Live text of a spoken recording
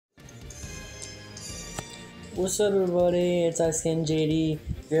What's up, everybody? It's Skin JD.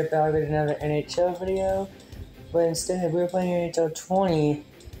 We're back with another NHL video, but instead we're playing NHL 20.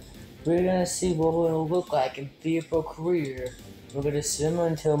 We're gonna see what it'll look like in the pro career. We're gonna sim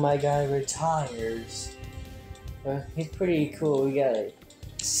until my guy retires. He's pretty cool. We got a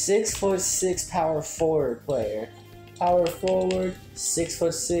 6'6" power forward player. Power forward,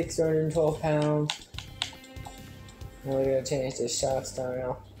 6'6", 212 pounds. And we're gonna change the shot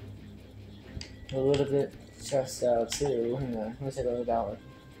style a little bit. Shot style too. Hang on, let's take a look at that one.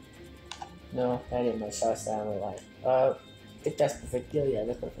 No, that ain't my shot style in my life. I think that's perfect. Yeah,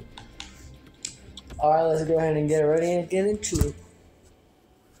 that's perfect. Alright, let's go ahead and get ready and get into it.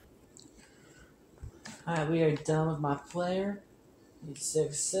 Alright, we are done with my player. He's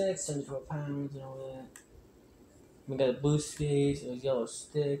 6'6", 74 pounds and all that. We got a blue skis, a yellow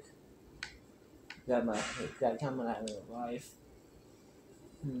stick. Got coming out of my life.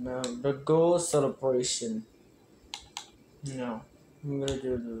 No, the goal celebration. No, I'm gonna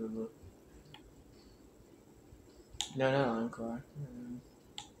do the. No, not encore.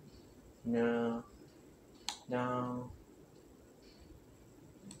 No.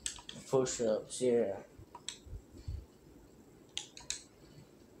 Push-ups, yeah.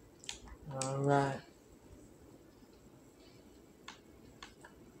 Alright.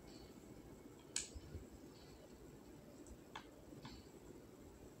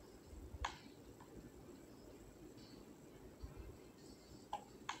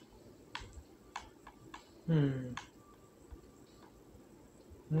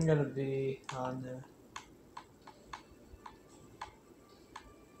 I'm gonna be on the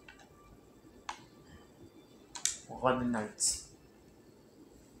London Knights.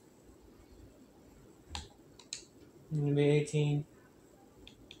 I'm gonna be 18.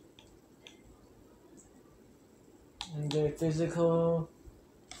 I'm very physical.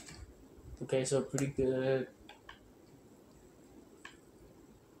 Okay, so pretty good.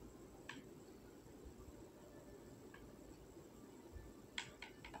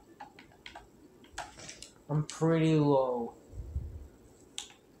 I'm pretty low.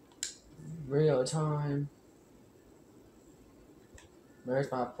 Real time.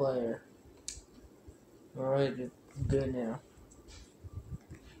 Where's my player? Alright, good now.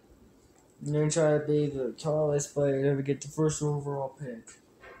 I'm gonna try to be the tallest player to ever get the first overall pick.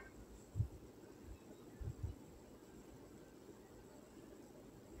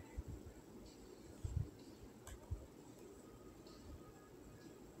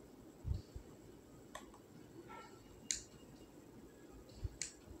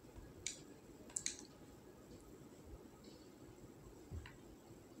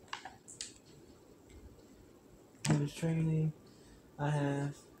 In this training, I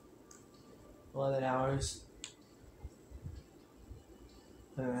have 11 hours.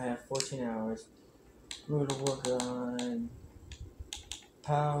 And I have 14 hours. We're gonna work on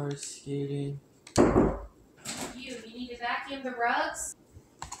power skating. You need to vacuum the rugs?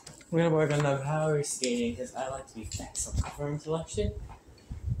 We're gonna work on the power skating because I like to be fast on confirm selection.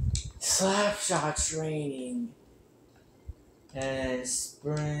 Slap shot training. And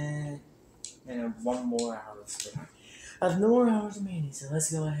sprint. And 1 more hour of sprint. I have no more hours remaining, so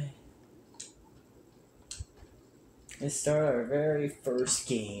let's go ahead. Let's start our very first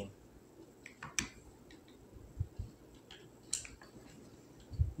game.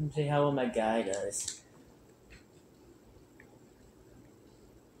 Let's see how well my guy does.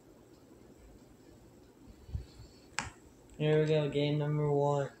 Here we go, game number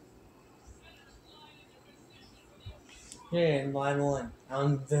 1. Yeah, line 1.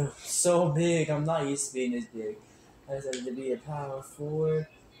 I'm so big, I'm not used to being this big. I just have to be a power forward.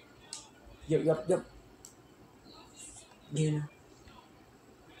 Yup. You know.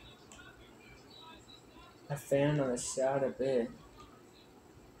 I found on the shot a bit.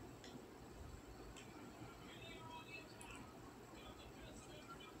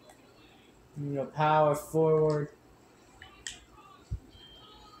 Power forward.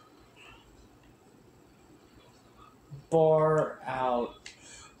 Bar out.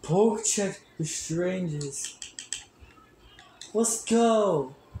 Poke check the strangers. Let's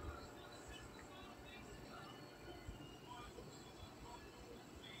go.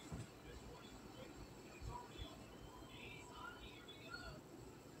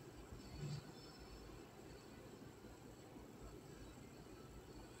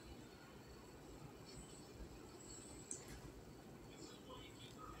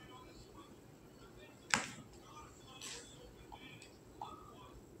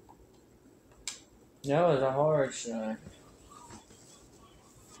 That was a hard shot.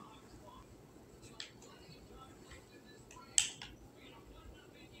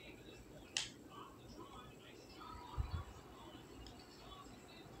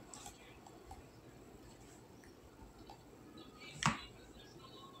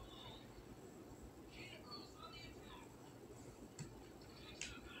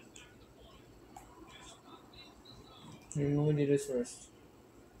 Let me do this first.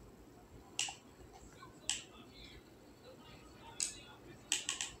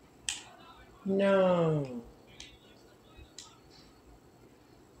 No.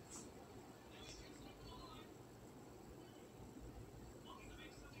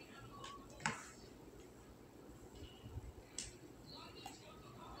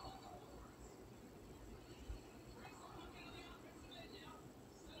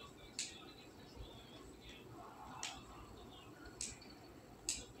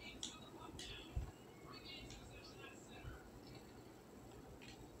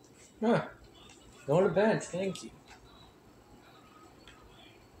 Huh. Go on the bench. Thank you.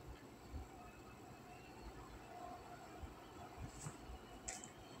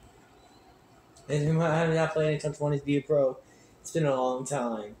 And I have not played any Top 20s Be a Pro. It's been a long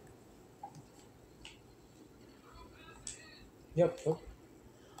time. Yep. Oh.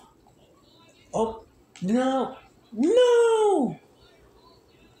 Oh. No. No!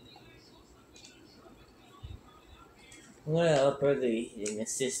 I'm gonna upper the hitting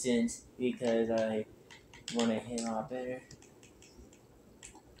assistance because I want to hit a lot better.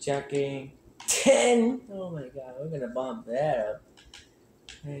 Checking. 10! Oh my god, we're gonna bump that up.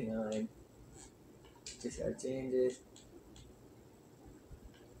 Hang on. Just gotta change this.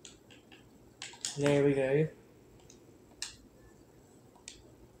 There we go.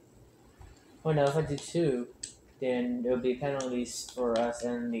 Oh no, if I do 2, then there'll be penalties for us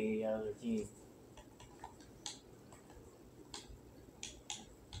and the other team.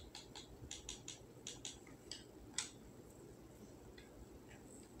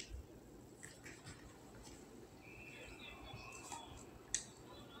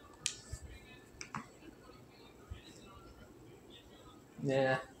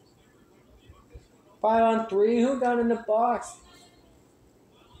 Yeah. 5-on-3? Who got in the box?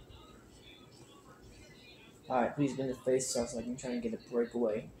 Alright, please win the face off so I can try and get a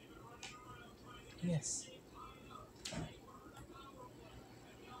breakaway. Yes.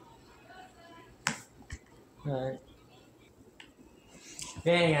 Alright.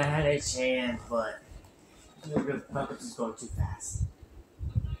 Dang, I had a chance, but the bucket was going too fast.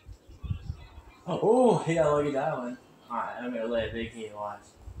 Oh, he got lucky that one. Alright, I'm gonna let Big Kid watch.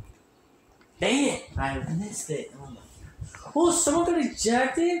 Dang it! I missed it. Oh my god. Oh, someone got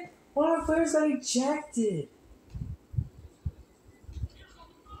ejected? One of our players got ejected.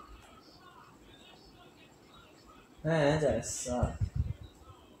 Man, that guy sucked.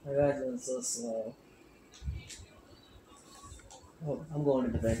 My guy's doing so slow. Oh, I'm going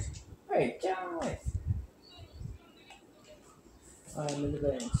to the bench. Hey, get out of the way. I'm in the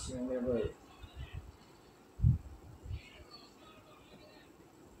bench. I'm gonna wait.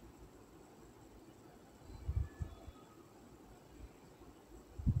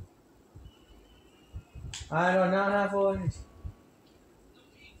 I do not have full energy.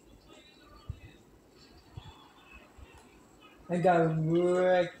 I got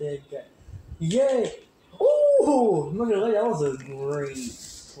wrecked that guy. Yay! Ooh! I'm not gonna lie, that was a great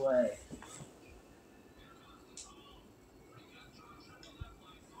play.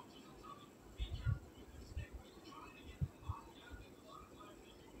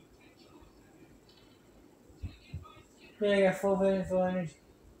 Yeah, I got full energy.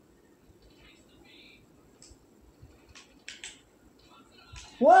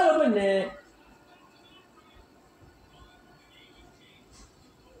 What up in there?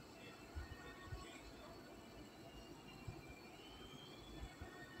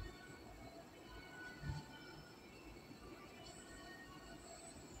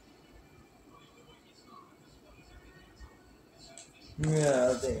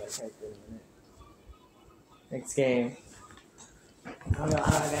 Yeah, I think I typed it in a minute. Next game. I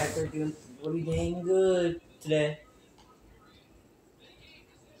got to doing really dang good today.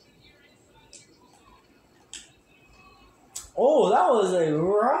 Oh, that was a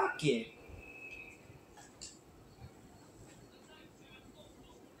rocket.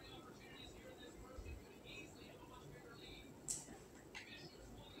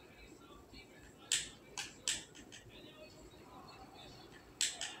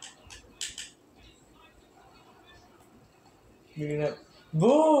 You're gonna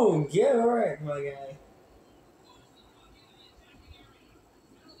boom, get right, my guy.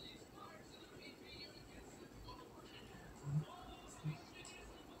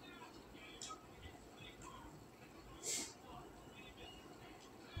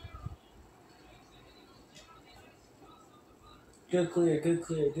 Good clear, good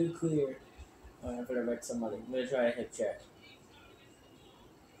clear, good clear. Oh, I better back somebody. I'm gonna try a hip check.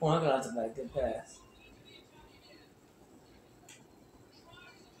 Oh, I got to back. Good pass.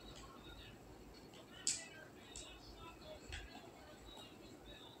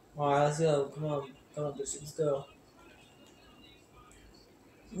 Alright, let's go. Come on. Come on, bitch. Let's go.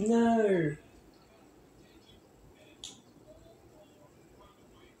 No!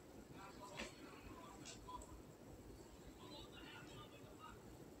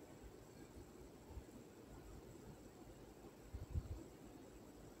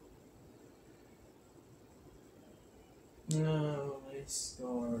 No, I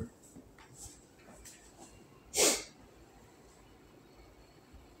scored.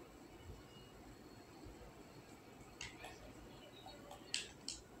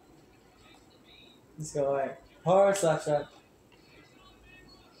 Let's go. Alright. Hard slap shot.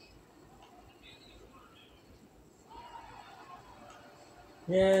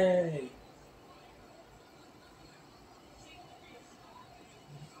 Yay!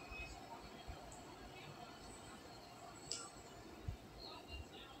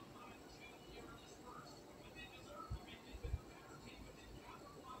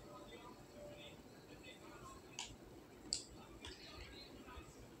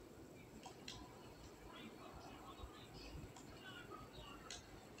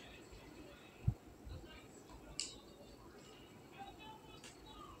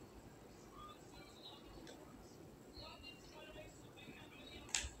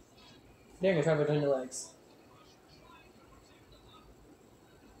 There you go, try between the legs.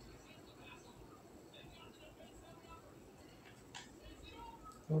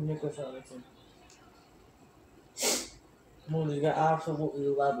 Oh, Nicholas Robinson. Mooney got absolutely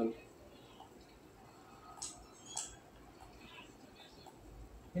leveled.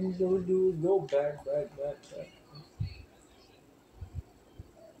 And go back.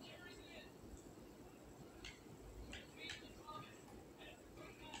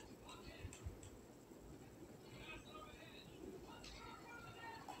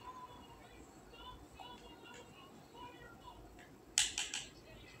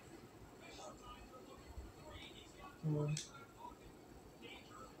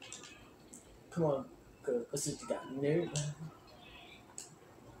 Come on. Good. Let's see what you got. Nerd.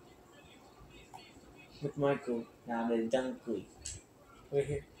 With Michael. Now the Dunkley. Right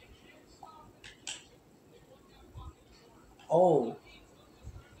here. Oh.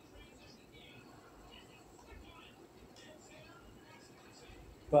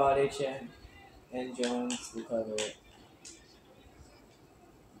 Body check. And Jones will cover it.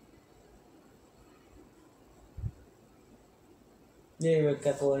 There we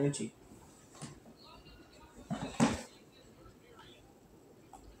got full energy.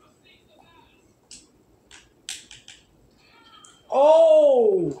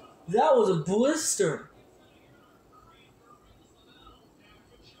 Oh! That was a blister.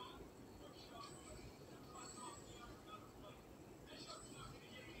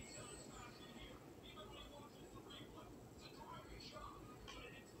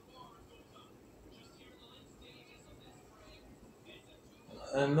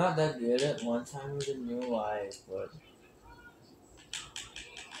 I'm not that good at one-timers in real life, but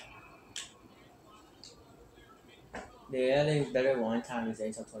they're adding better one-timers than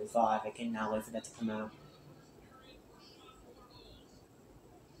until 25. I cannot wait for that to come out.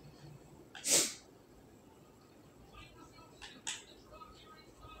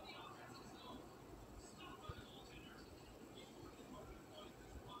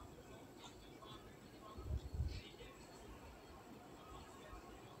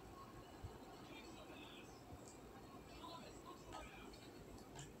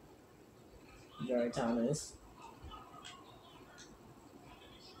 Gary Thomas.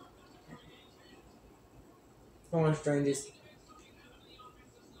 Come on, strangers.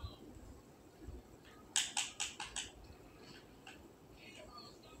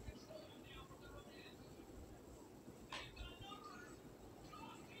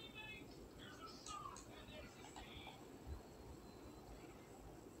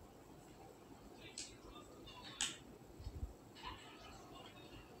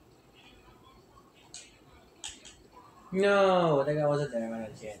 No, that guy wasn't there. I had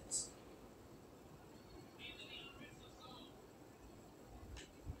a chance.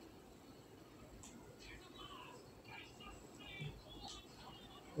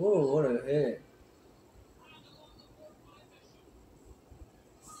 Whoa, what a hit.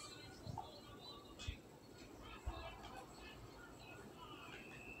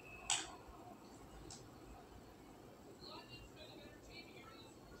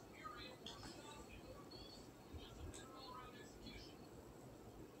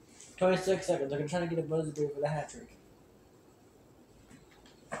 "26 seconds. I'm trying to get a buzzer beater for the hat trick."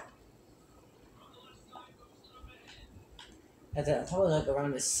 That's probably like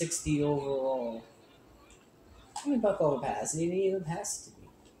around a 60 overall. How many buck overpass? He didn't even pass it to me.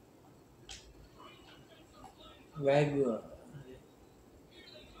 Regular.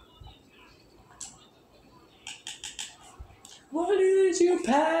 What did you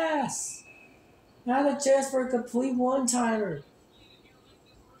pass? Not a chance for a complete one-timer.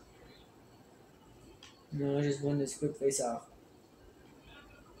 No, I just won this quick face-off.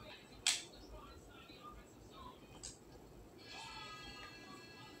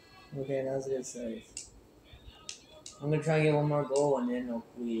 Okay, that was a good save. I'm gonna try and get one more goal and then I'll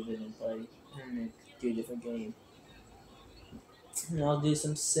leave it and play and then do a different game. And I'll do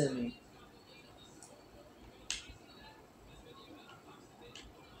some simming.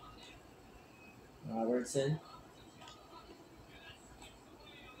 Robertson.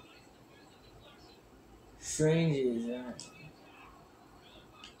 Strange is that.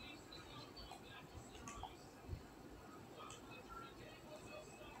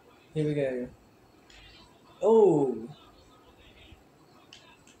 Here we go. Oh!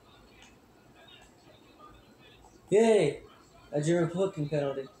 Yay! A German poking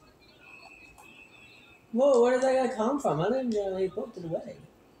penalty. Whoa, where did that guy come from? I didn't know he poked it away.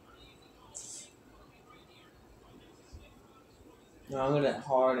 No, I'm gonna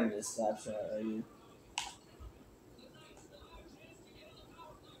hard in this slap shot, are you?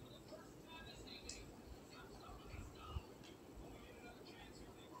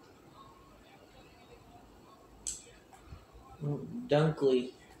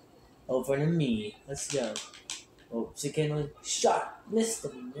 Dunkley over to me. Let's go. Oh, second shot. Missed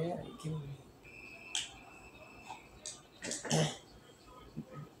him. Yeah, you kidding me.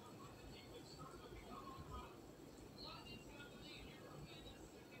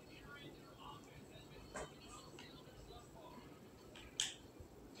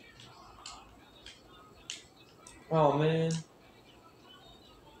 Oh, man.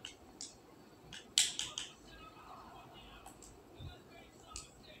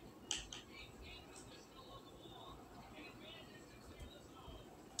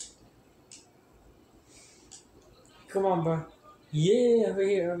 Come on, bro. Yeah, over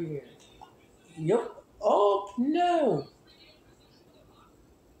here, over here. Yup. Oh, no.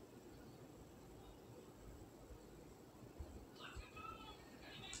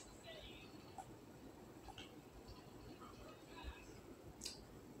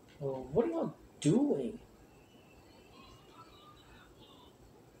 Oh, what are y'all doing?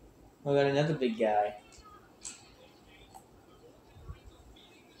 I got another big guy.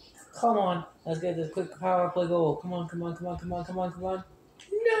 Come on. Let's get this quick power play goal. Come on, come on, come on, come on, come on, come on.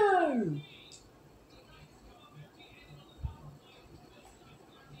 No!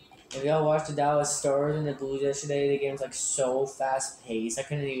 If y'all watched the Dallas Stars and the Blues yesterday, the game was like so fast paced. I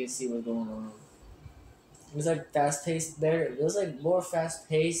couldn't even see what was going on. It was like fast paced better. It was like more fast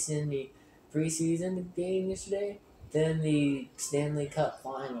paced in the preseason game yesterday than the Stanley Cup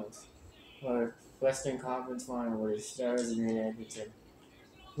Finals or Western Conference Final where the Stars and then Edmonton.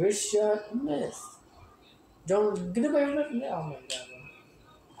 Wrist shot missed. Don't get away from it. Oh my god.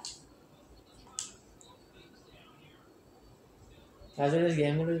 After this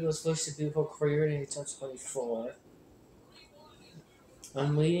game, I'm going to go switch to people career in NHL 24.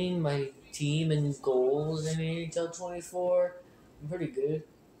 I'm leading my team in goals in NHL 24. I'm pretty good.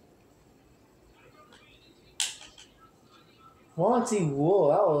 Monty Wool,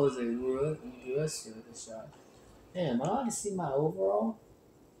 that was a good shot. Damn, am I allowed to see my overall?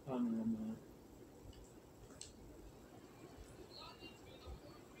 Oh, no, I'm not.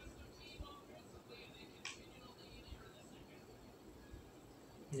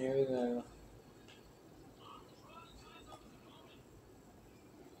 There we go.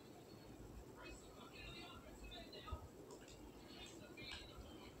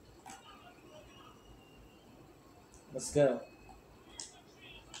 Let's go.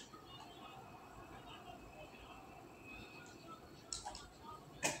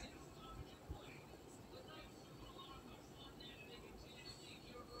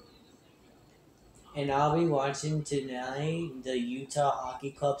 And I'll be watching tonight the Utah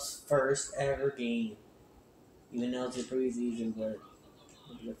Hockey Club's first ever game. Even though it's a preseason, but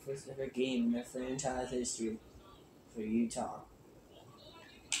it's the first ever game in their franchise history for Utah.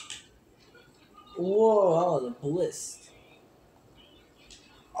 Whoa, that was a bliss.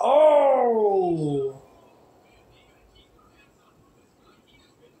 Oh!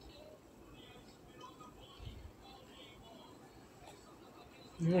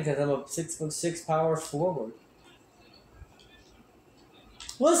 Because I'm a 6'6" power forward.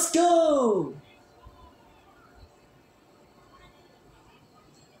 Let's go!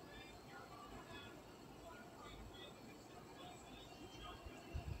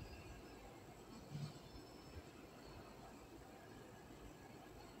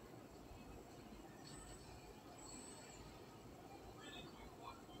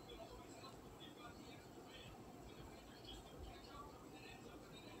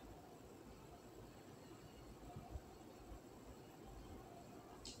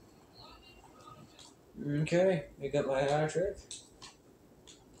 Okay, I got my hat trick.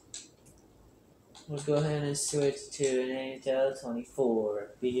 Let's go ahead and switch to an NHL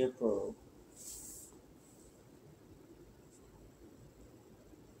 24. Be a pro.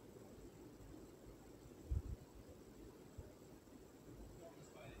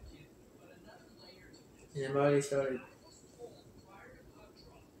 And I've already started.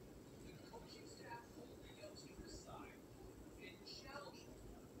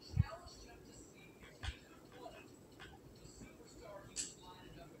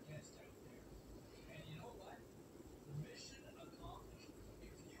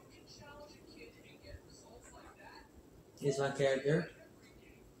 Here's my character.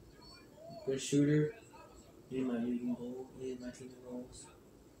 Good shooter. Here's my leading goal. Here's my team goals.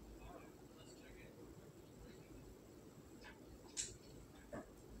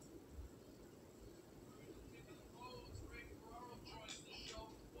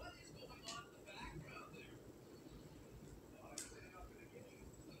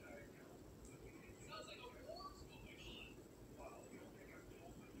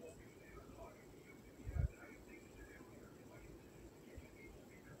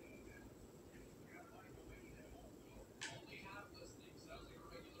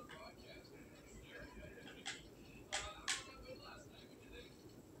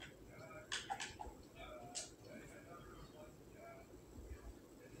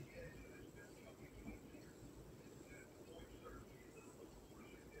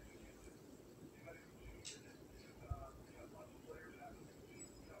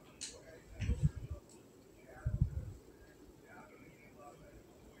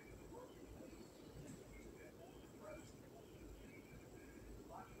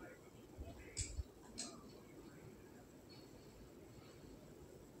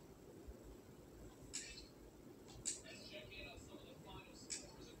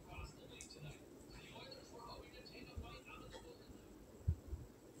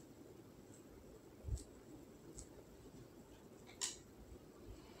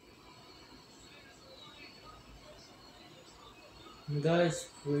 The guy's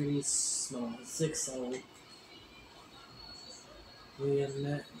pretty small. 6'0". We have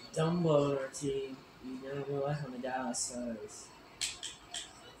met Dumbo on our team. We never realized on the Dallas Stars.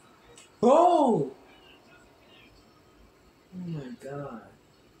 Bro! Oh my god.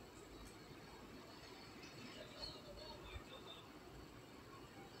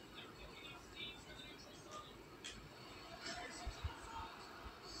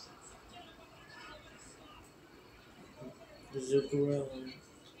 Zuccarello.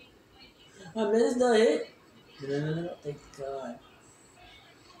 I missed the hit. No. Thank God.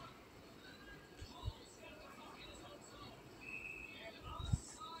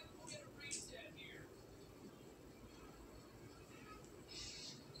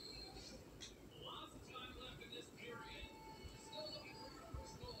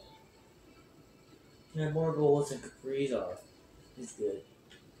 Yeah, more goals than Kaprizov. He's good.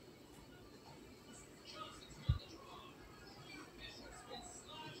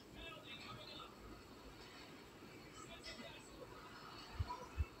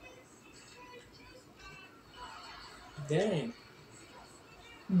 Dang.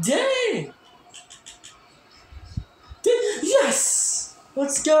 Dang! Yes!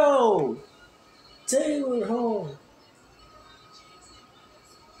 Let's go! Taylor Hall.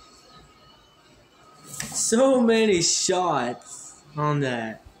 So many shots on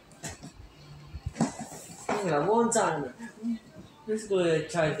that. Yeah, one timer. Let's go ahead and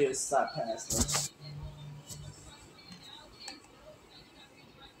try to do a slap pass.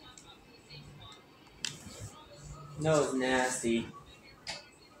 No, it's nasty.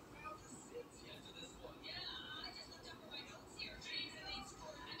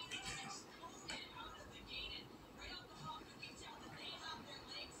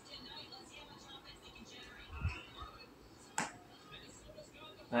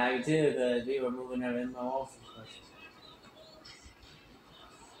 I do, because we were moving out in my office.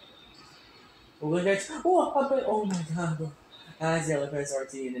 Oh my god, bro. I accidentally pressed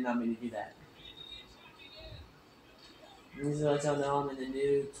RT and did not mean to do that. Usually I tell now I'm in the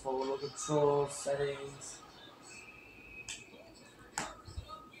new total control settings.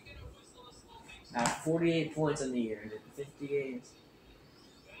 I have 48 points on the year in 50 games.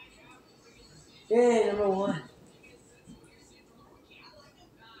 Yay, number one.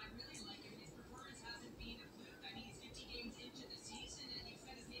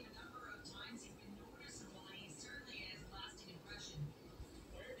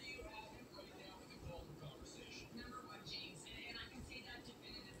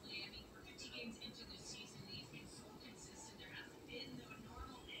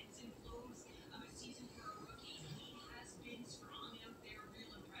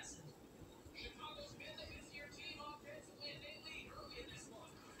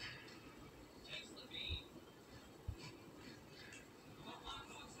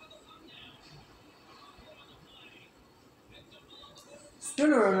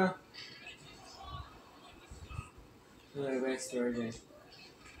 no. Wait, waste virgin.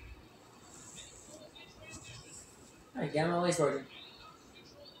 Alright, get my waste virgin.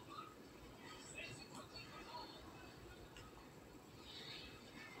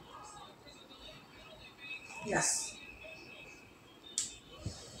 Yes.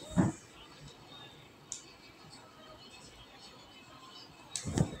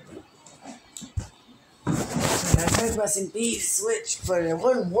 I tried pressing B to switch, but it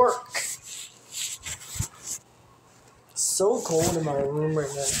wouldn't work. It's so cold in my room right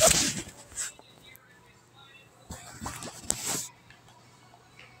now.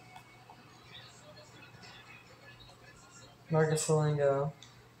 Marcus Foligno.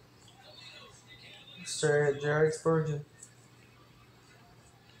 Jared Spurgeon.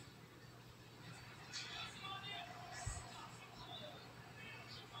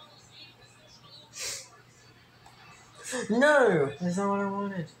 No! That's not what I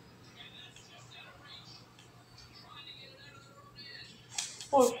wanted.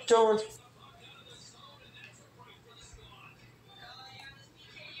 Oh, Jones.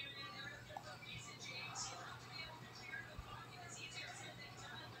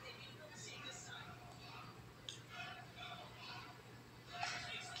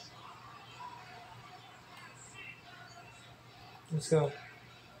 Let's go.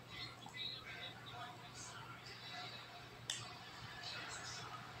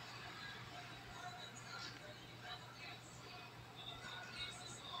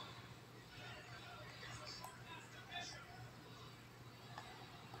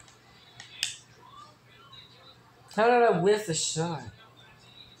 How did I whiff the shot?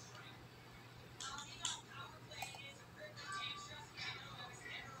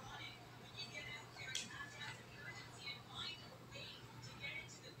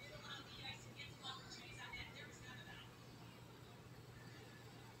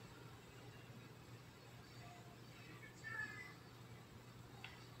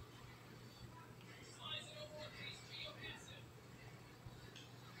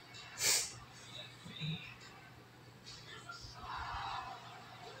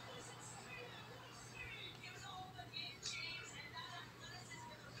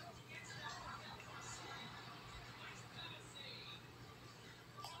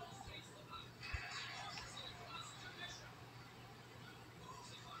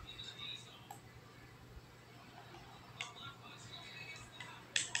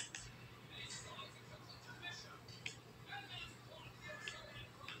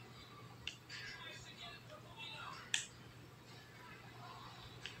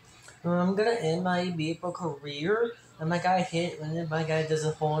 I'm gonna end my baseball career, and my guy hit, and then my guy does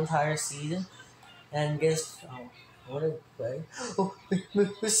a whole entire season, and gets what a play! Oh,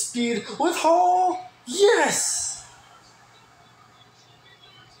 with speed, with Hall, yes!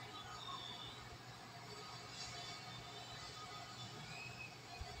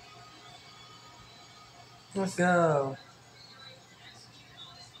 Let's go.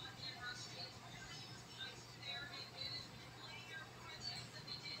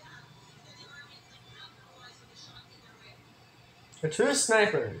 The two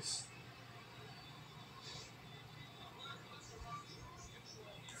snipers.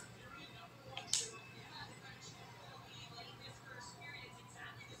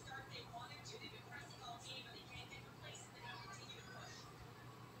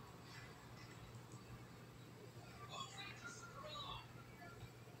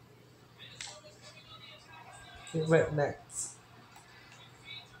 Wait, next.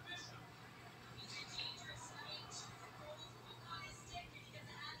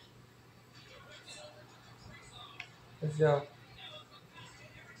 Let's go.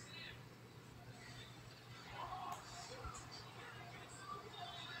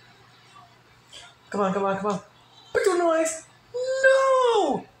 Come on, come on, come on. Put your noise!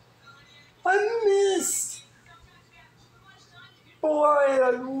 No! I missed! Boy,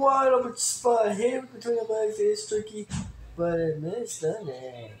 a wide open spot. Hit it between the legs. It's tricky, but it missed, doesn't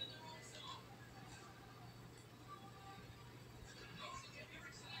it?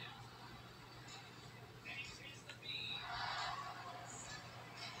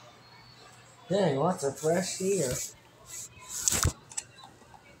 Dang, lots of fresh air.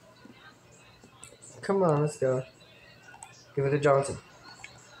 Come on, let's go. Give it to Johnson.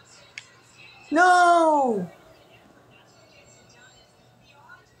 No!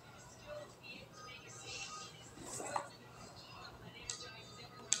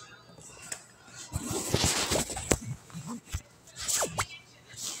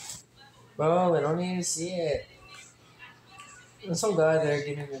 Bro, I don't need to see it. I'm so glad they're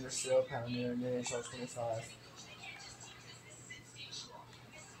giving me the show pounder in NHL 25.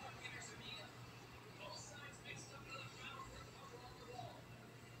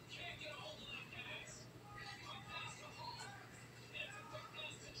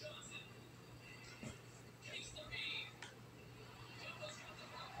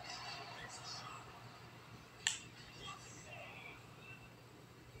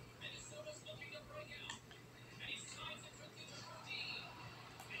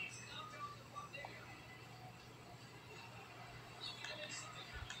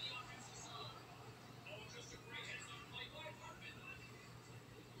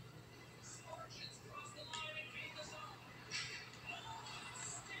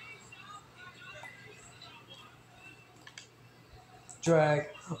 Drag.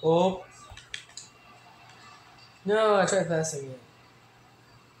 Oh. No, I tried passing it.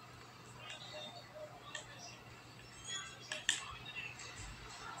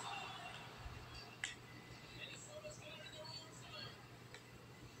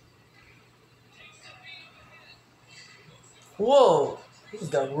 Whoa! He's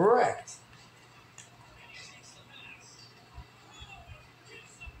got wrecked.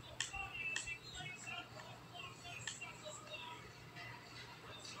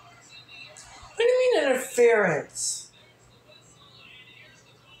 What do you mean interference?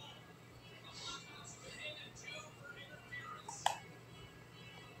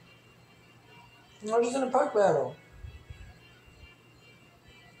 I'm just in a puck battle.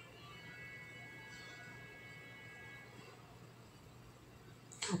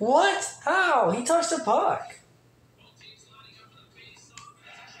 What? How? He touched the puck.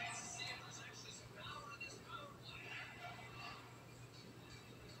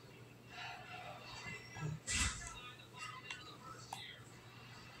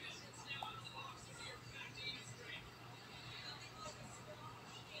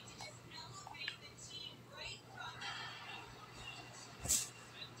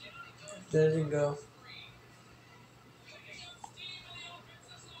 There you go.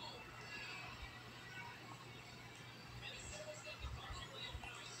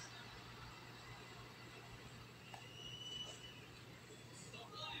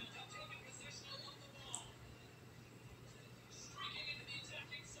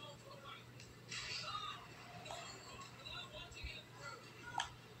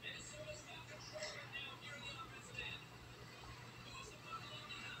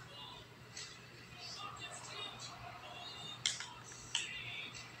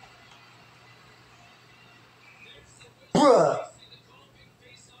 Bruh.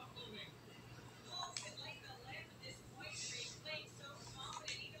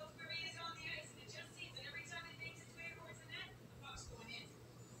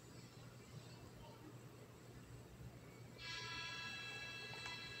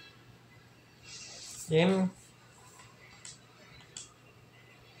 Game.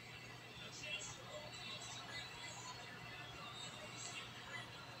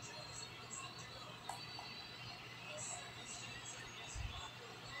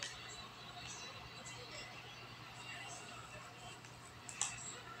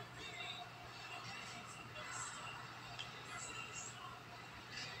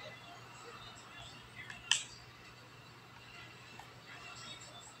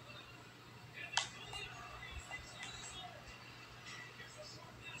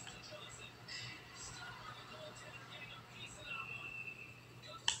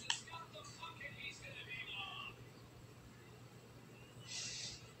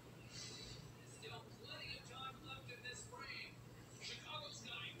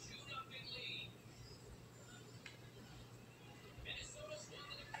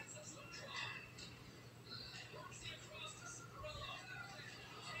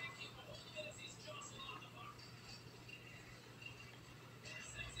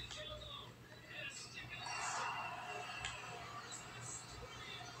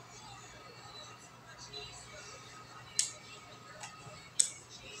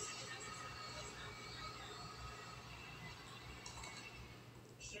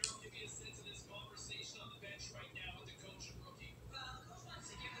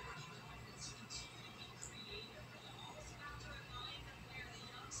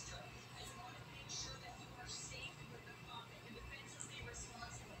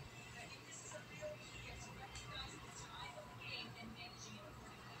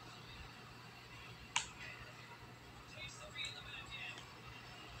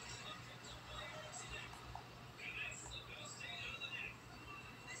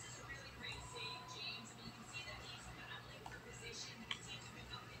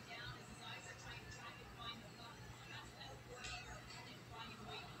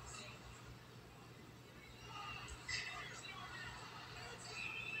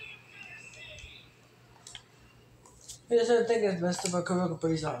 Here's the thing that's messed up about Kuroko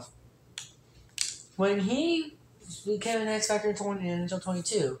pretty off. When he became an X Factor in NHL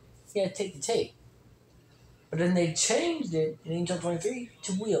 22, he had to take the tape. But then they changed it in NHL 23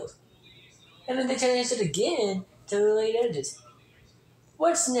 to wheels. And then they changed it again to the late edges.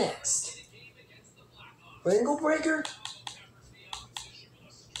 What's next? Wrinkle Breaker?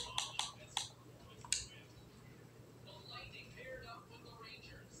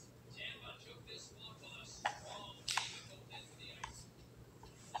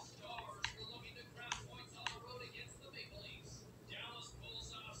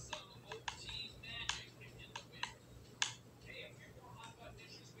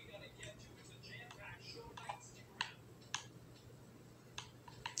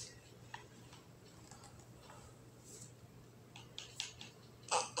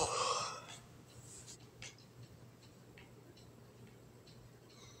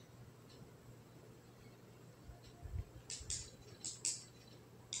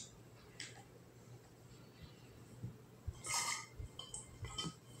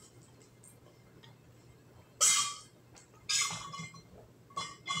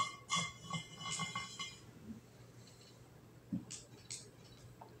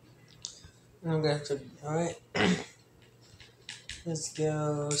 I'm gonna have to. Alright. Let's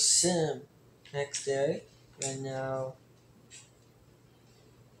go sim. Next day. And now.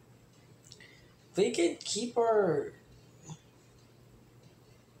 We could keep our.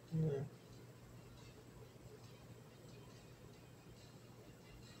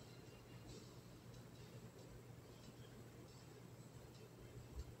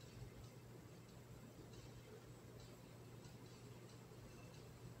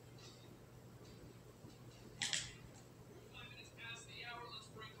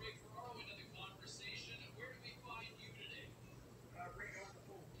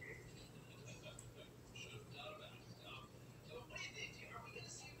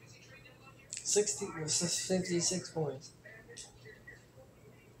 $60, 56 points.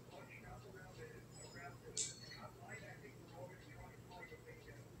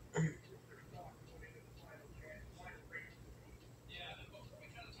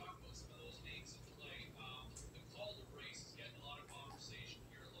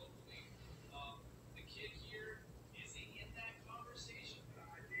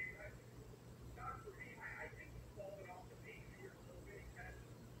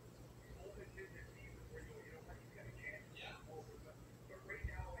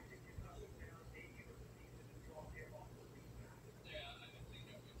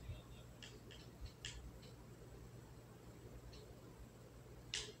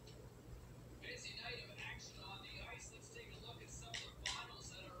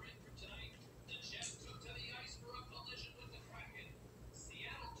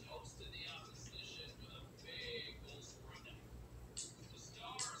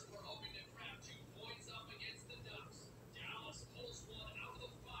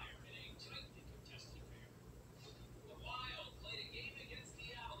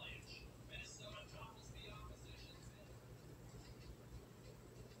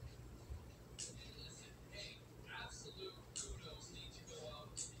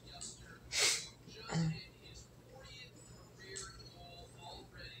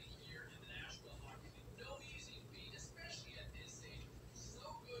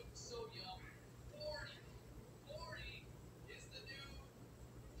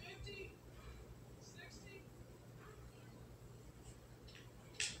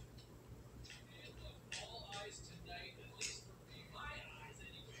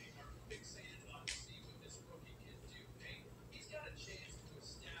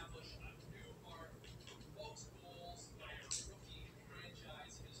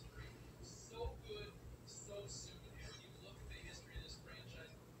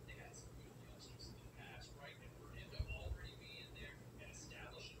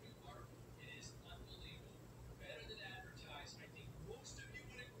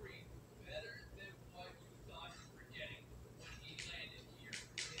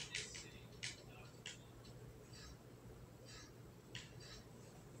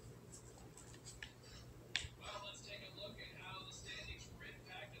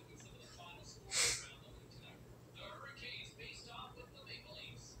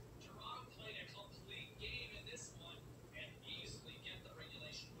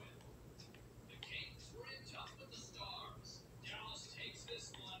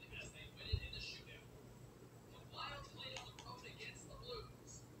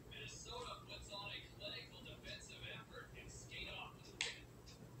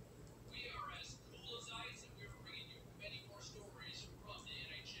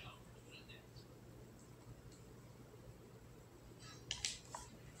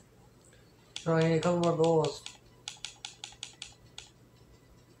 Oh, I need a couple more goals.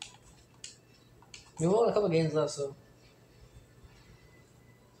 We won a couple games left, so.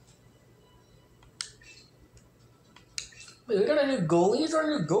 Wait, we got a new goalie? Who's our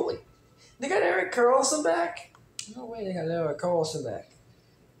new goalie? They got Eric Carlson back? No way they got Eric Carlson back.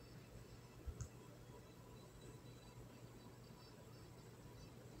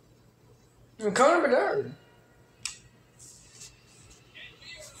 And Connor Bedard.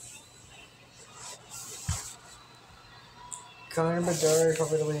 Connor Bedard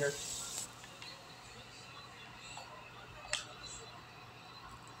probably the winner.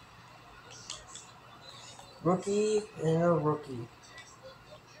 Rookie and a rookie.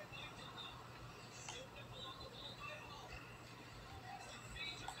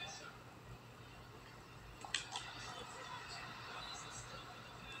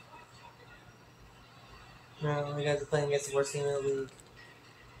 No, you guys are playing against the worst team in the league.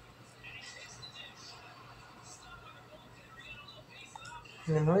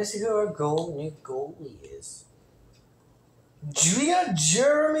 And let me see who our new goalie is. We got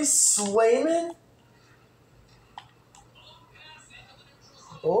Jeremy Swayman?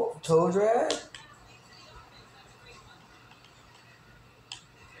 Oh, toe drag.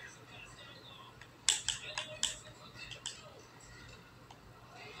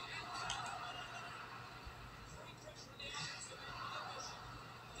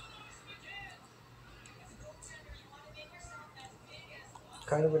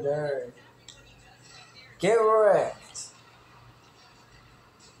 Kind of a drag. Get wrecked.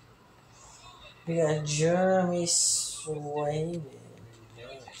 We got Jeremy Swayman.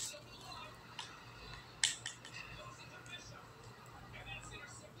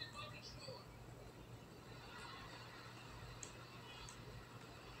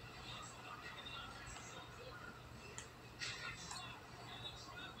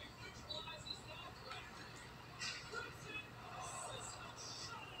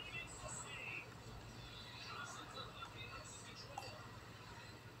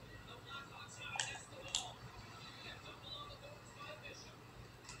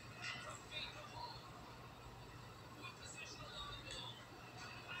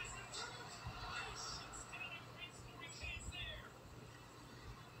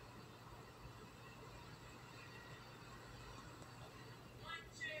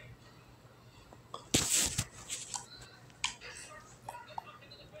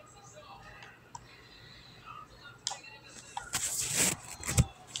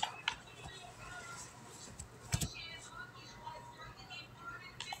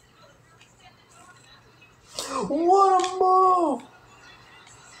 What a move!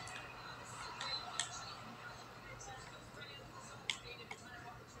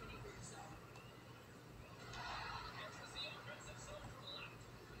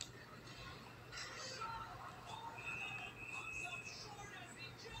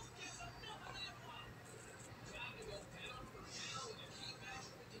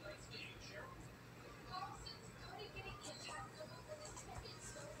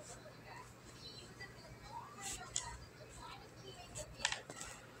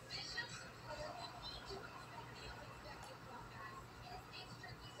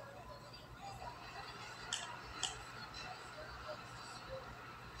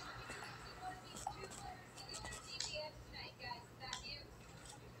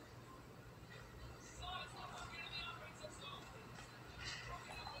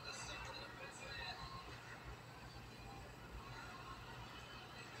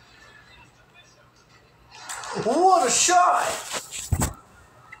 What a shot!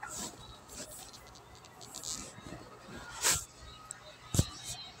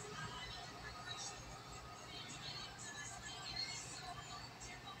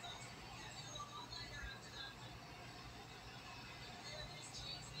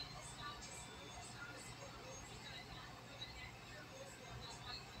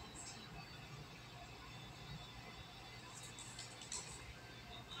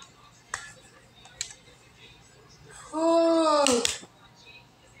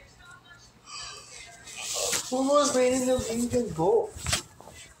 Who was rating them even goal?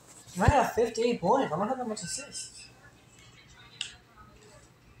 I have 58 points. I don't have that much assists.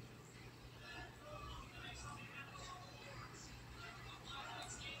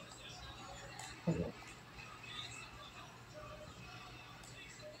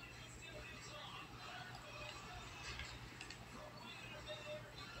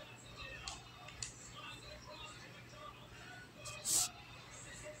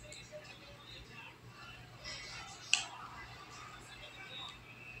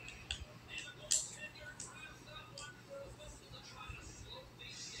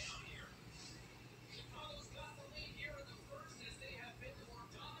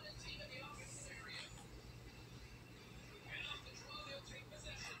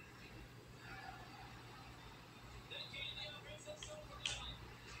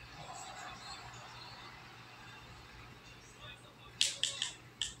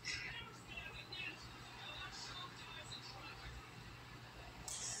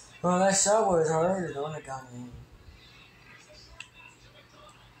 Well, that shot was harder than it got in.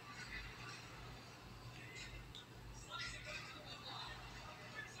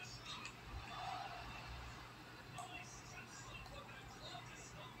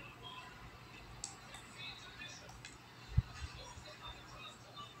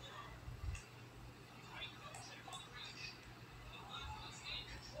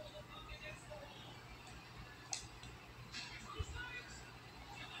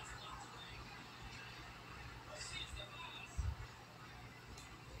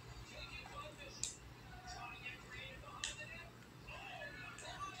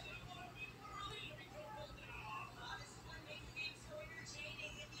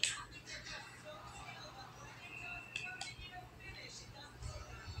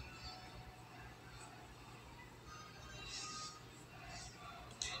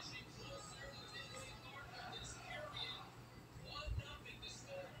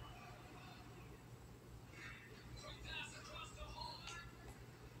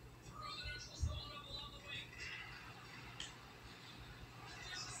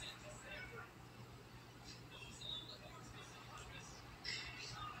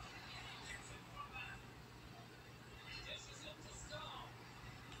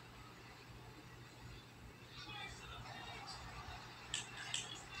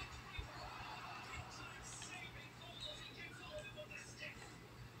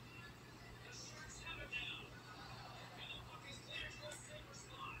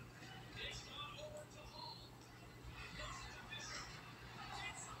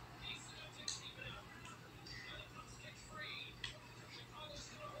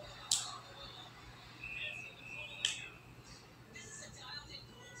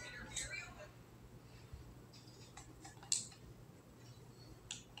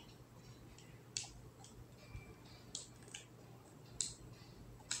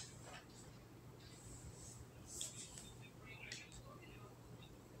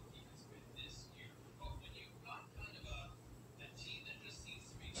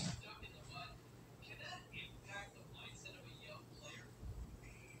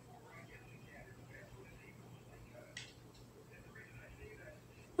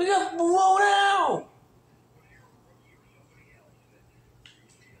 We got blown out!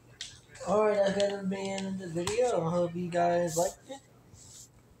 Alright, that's gonna be the end of the video. I hope you guys liked it.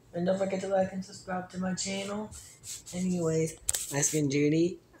 And don't forget to like and subscribe to my channel. Anyways, Light Skin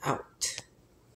JD out.